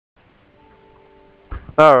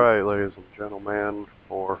Alright, ladies and gentlemen,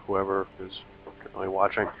 or whoever is currently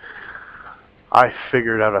watching, I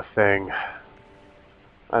figured out a thing.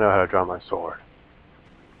 I know how to draw my sword.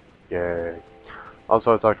 Yay.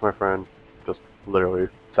 Also, I talked to my friend just literally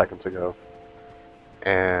seconds ago,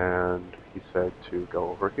 and he said to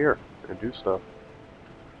go over here and do stuff.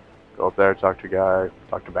 Go up there, talk to a guy,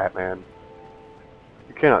 talk to Batman.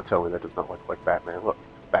 You cannot tell me that does not look like Batman. Look,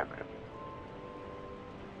 Batman.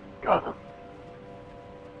 Gotham.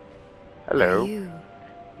 Are Hello. you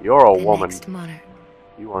You're a the woman. next monarch,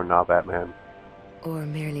 You are not Batman. or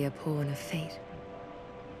merely a pawn of fate?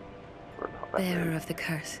 You're not Batman. Bearer of the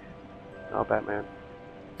curse, Not Batman.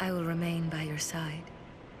 I will remain by your side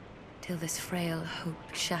till this frail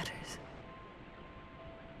hope shatters.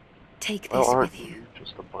 Take Well, this aren't with you. you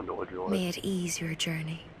just a bundle of joy? May it ease your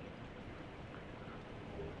journey.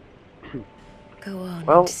 Go on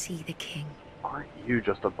Well, and see the king. aren't you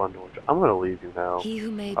just a bundle of joy? I'm gonna leave you now. He who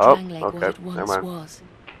made Oh, Drangleic what okay, it never once mind. was.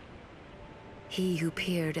 He who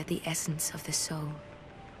peered at the essence of the soul.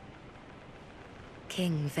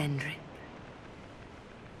 King Vendrick.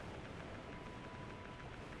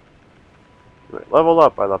 Level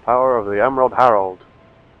up by the power of the Emerald Herald.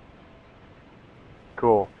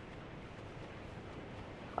 Cool.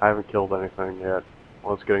 I haven't killed anything yet.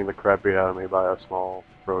 Well, it's getting the crap beat out of me by a small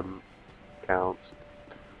rodent. Counts.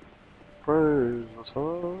 Praise the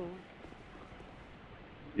sun.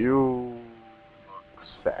 You look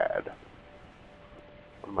sad.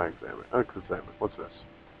 What am I examining? Examine. What's this?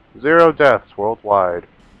 0 deaths worldwide.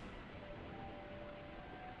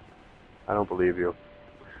 I don't believe you.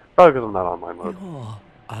 Probably because I'm not online mode. You're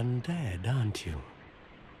undead, aren't you?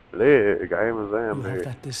 Lig, I am a You have zombie.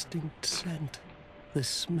 that distinct scent, the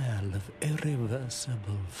smell of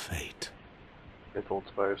irreversible fate. It's Old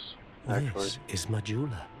Spice, actually. This is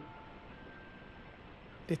Majula.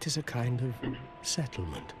 It is a kind of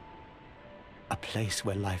settlement. A place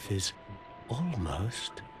where life is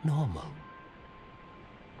almost normal.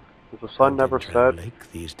 Does the sun And never in Drow set?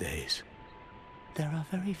 Lake these days, there are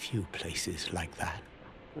very few places like that.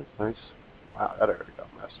 That's nice. Wow, that area got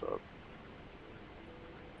messed up.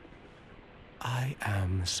 I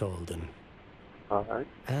am Solden, Alright.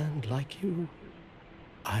 and like you,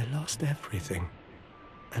 I lost everything.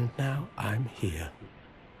 And now I'm here.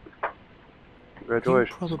 You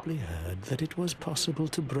Congratulations. probably heard that it was possible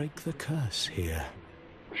to break the curse here.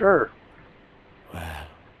 Sure. Well,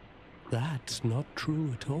 that's not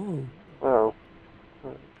true at all. Oh.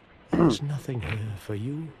 There's nothing here for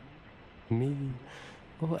you, me,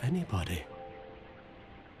 or anybody.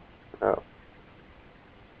 Oh.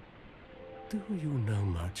 Do you know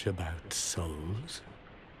much about souls?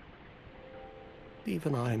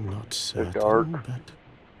 Even I'm not They're dark, certain, but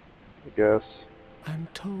I guess. I'm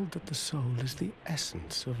told that the soul is the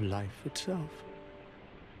essence of life itself.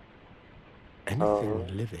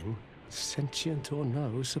 Anything living, sentient or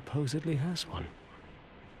no, supposedly has one.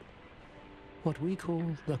 What we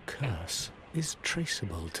call the curse is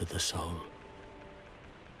traceable to the soul.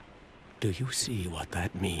 Do you see what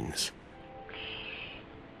that means?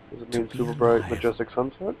 Does it To mean be super bright, alive, majestic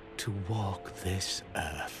sunset? to walk this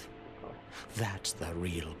earth. That's the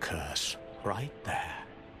real curse, right there.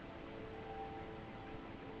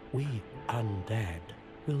 We undead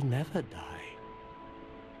will never die.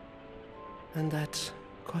 And that's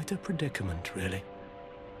quite a predicament, really.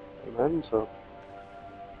 I imagine so.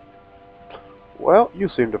 Well, you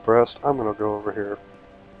seem depressed. I'm gonna go over here.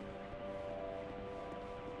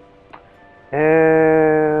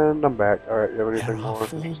 And I'm back. Alright, you have anything There are more?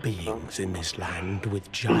 4 beings in this land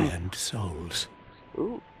with giant souls.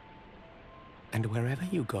 Ooh. And wherever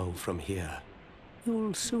you go from here,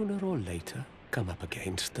 you'll sooner or later come up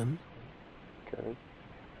against them. Okay.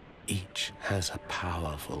 Each has a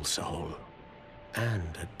powerful soul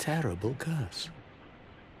and a terrible curse.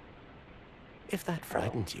 If that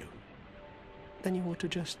frightens you, then you ought to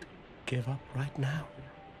just give up right now.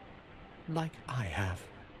 Like I have.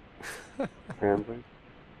 Pansy.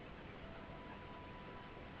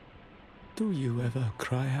 Do you ever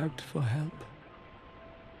cry out for help?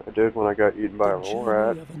 I did when I got eaten by a The mole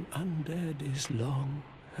rat. journey of an undead is long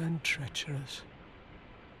and treacherous.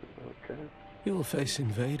 Okay. You'll face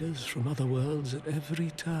invaders from other worlds at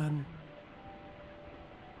every turn.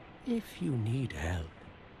 If you need help,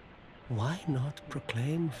 why not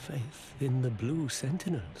proclaim faith in the Blue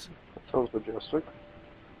Sentinels? That sounds majestic.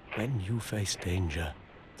 When you face danger,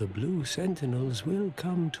 the Blue Sentinels will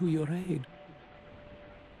come to your aid.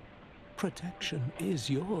 Protection is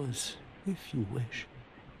yours, if you wish.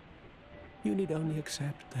 You need only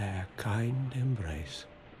accept their kind embrace.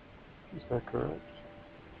 Is that correct?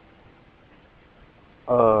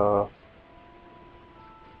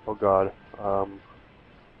 Oh god.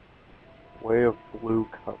 Way of Blue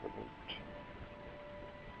Covenant.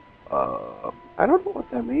 I don't know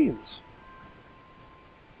what that means.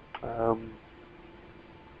 Am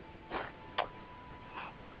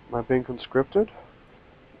I being conscripted?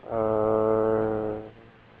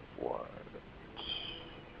 What?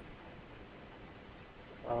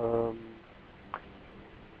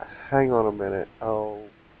 Hang on a minute. Oh,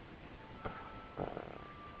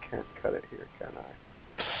 can't cut it here, can I?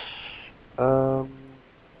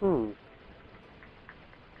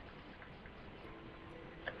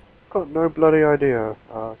 Got no bloody idea.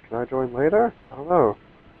 Can I join later? I don't know.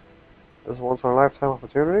 This is a once in a lifetime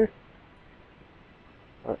opportunity?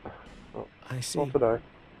 Oh, I see. not today.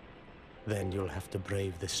 Then you'll have to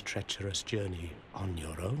brave this treacherous journey on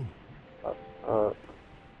your own.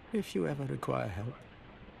 If you ever require help,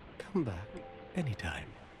 come back anytime.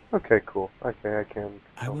 Okay, cool. Okay, I can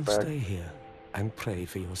I go will back. stay here and pray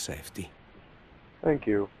for your safety. Thank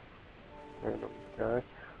you, random guy.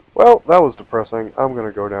 Well, that was depressing. I'm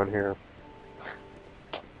gonna go down here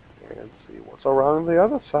and see what's around the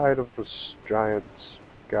other side of this giant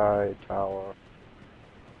sky tower.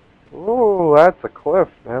 Ooh, that's a cliff.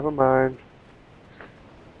 Never mind.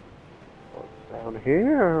 What's down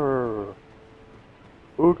here?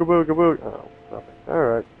 Booga booga booga. Oh, nothing.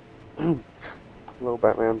 Alright. Hello,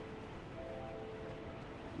 Batman.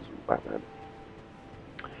 This is Batman.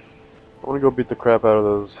 I want to go beat the crap out of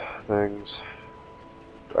those things.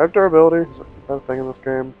 Do I have durability? Is that a thing in this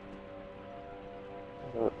game?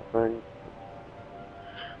 Is that a thing?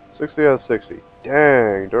 60 out of 60.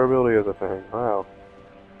 Dang, durability is a thing. Wow.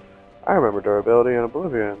 I remember durability in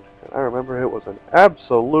Oblivion, and I remember it was an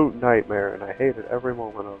absolute nightmare, and I hated every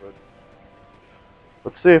moment of it.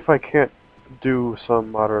 Let's see if I can't do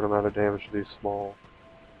some moderate amount of damage to these small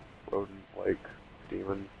rodent-like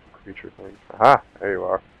demon creature things. Aha! There you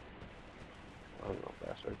are. I don't know,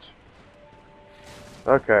 bastards.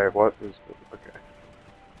 Okay, what is this? Okay.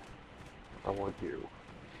 I want you.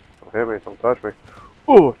 Don't hit me, don't touch me.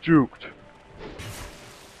 Oh, juked!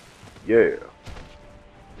 Yeah.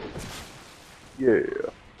 Yeah.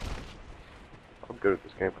 I'm good at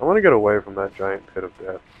this game. I want to get away from that giant pit of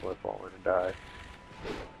death before I fall in and die.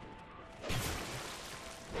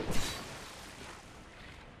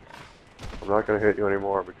 I'm not going to hit you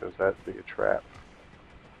anymore because that'd be a trap.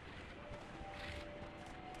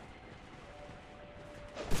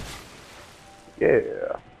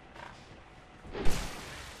 Yeah.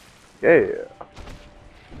 Yeah.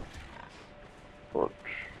 Punch.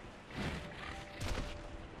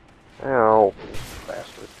 Ow.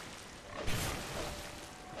 Bastard.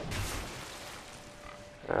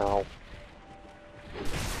 Ow.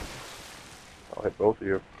 I'll hit both of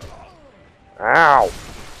you. Ow!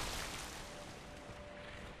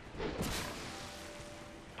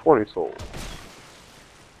 20 souls.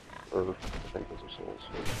 Or, I think those are souls.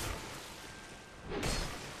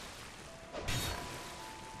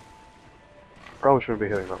 Probably shouldn't be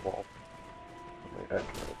hitting that wall. My head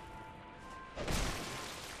kind of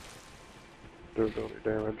durability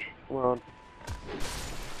damage. Come on.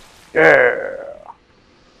 Yeah!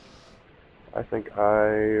 I think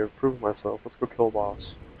I proved myself. Let's go kill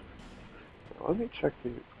boss. Let me check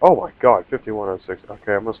the... Oh my god, 51 out of 60.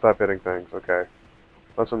 Okay, I'm gonna stop hitting things. Okay.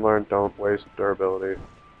 Lesson learned, don't waste durability.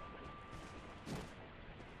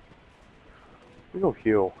 Let me go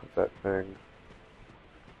heal with that thing.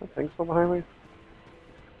 Is that thing still behind me?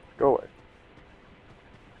 Go away.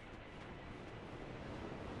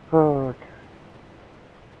 Okay.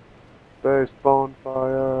 Space,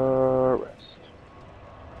 bonfire, rest.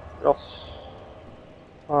 Yes.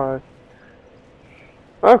 Hi.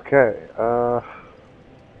 Okay, that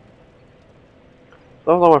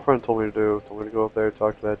was all my friend told me to do. Told me to go up there,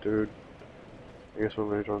 talk to that dude. I guess I'm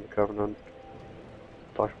gonna join the Covenant.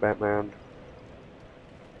 Talk to Batman.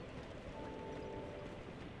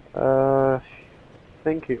 I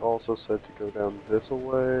think he also said to go down this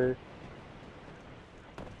way.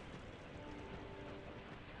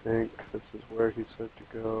 I think this is where he said to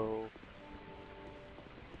go.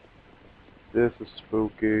 This is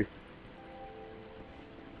spooky.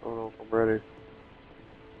 I don't know if I'm ready.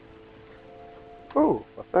 Ooh,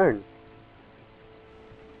 a thing.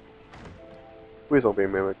 Please don't be a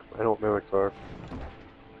mimic. I know what mimics are.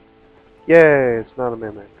 Yay, it's not a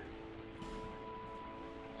mimic.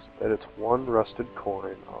 Instead it's one rusted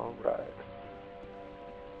coin. Alright.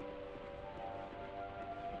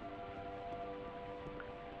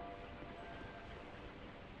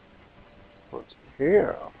 What's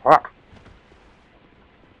here? Ha!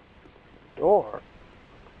 Door.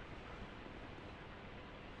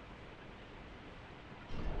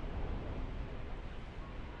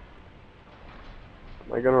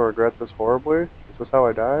 Am I gonna regret this horribly? Is this how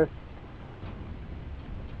I die?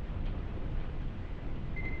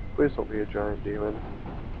 Please don't be a giant demon.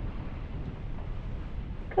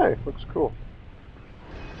 Okay, looks cool.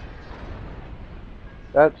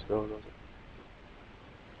 That still doesn't.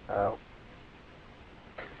 Ow.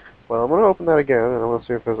 Well, I'm gonna open that again, and I want to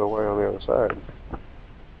see if there's a way on the other side.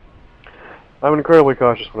 I'm incredibly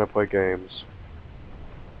cautious when I play games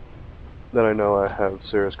that I know I have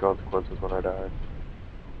serious consequences when I die.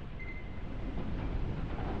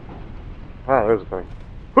 Ah, there's a thing.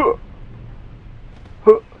 Huh!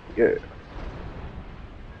 Huh! Yeah.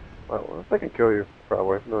 Well, I can kill you,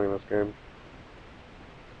 probably, knowing this game.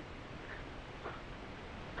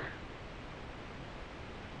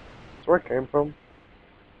 That's where I came from?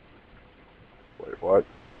 Wait, what?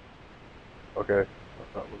 Okay.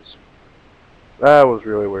 That was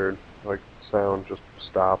really weird. Like, sound just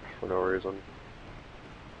stopped for no reason.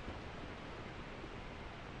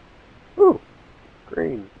 Ooh!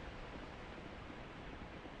 Green.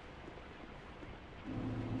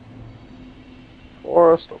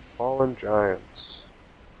 Forest of Fallen Giants.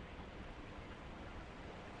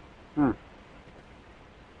 What's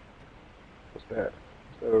that?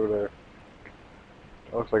 What's that over there?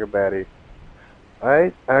 That looks like a baddie.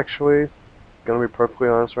 I actually, gonna be perfectly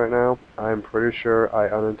honest right now, I'm pretty sure I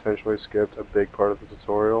unintentionally skipped a big part of the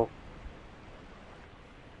tutorial.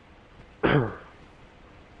 Oh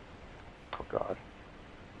god.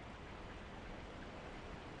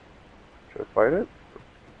 Should I fight it?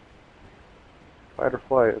 Fight or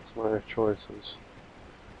flight, it's my choices.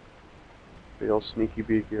 Be all sneaky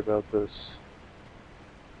beaky about this.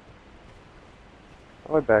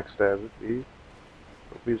 How do I backstab it? B?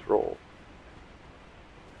 Please roll.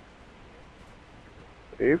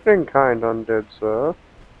 Evening, kind undead sir.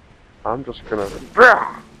 I'm just gonna...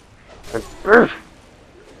 And...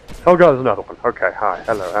 Oh god, there's another one. Okay, hi,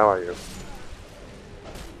 hello, how are you?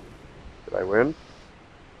 Did I win?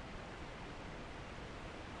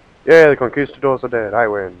 Yeah, the conquistadors are dead, I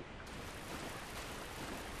win.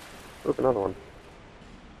 Look, another one.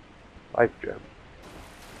 Life gem.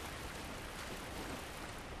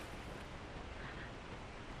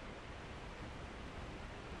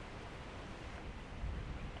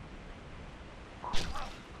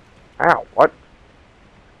 Ow, what?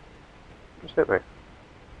 Just hit me.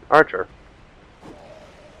 Archer.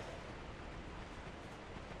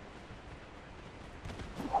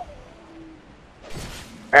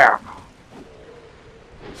 Ow.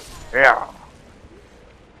 Ow.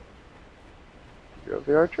 You have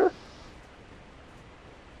the archer?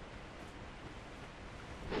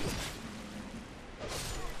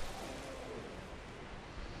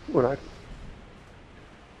 Ooh,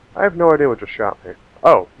 I have no idea what just shot me.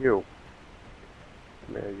 Oh, you.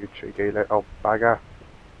 Man, you cheeky little bugger.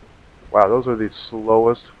 Wow, those are the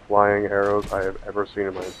slowest flying arrows I have ever seen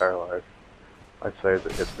in my entire life. I'd say as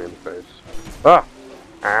it hits me in the face. Ah!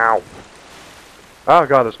 Ow! Oh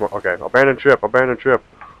god, there's more. Okay, abandon ship, abandon ship.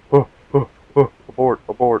 Abort,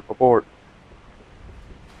 abort, abort.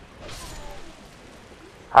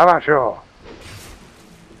 How about you?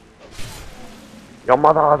 Your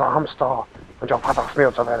mother is a hamster, and your father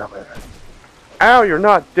smells of it. Ow, you're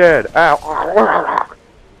not dead. Ow.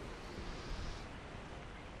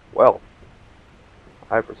 Well,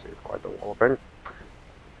 I've received quite the walloping.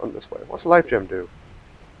 On this way. What's life gem do?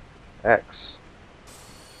 X.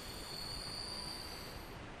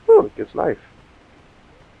 Oh, it gives life.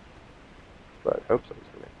 But I hope so. It's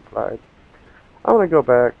going to provide. I'm going to go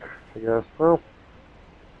back, I guess. Well,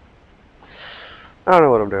 I don't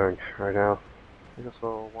know what I'm doing right now. I guess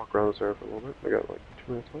I'll walk around this area for a little bit. I got like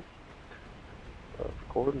 2 minutes left of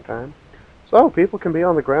recording time. So, people can be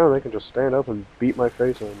on the ground. They can just stand up and beat my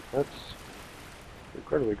face in. That's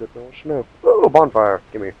incredibly good knowledge to know. Oh, bonfire!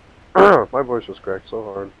 Gimme. My voice was cracked so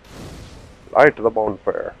hard. Light the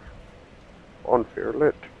bonfire. Bonfire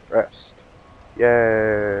lit. Rest.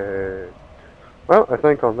 Yay! Well, I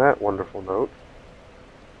think on that wonderful note,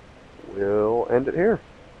 we'll end it here.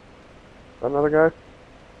 Is that another guy?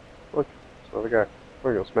 Look, it's another guy.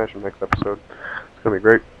 We're gonna go smash him next episode. It's gonna be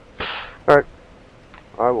great. Alright.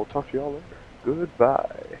 I will talk to y'all later.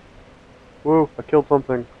 Goodbye. Woo, I killed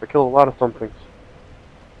something. I killed a lot of somethings.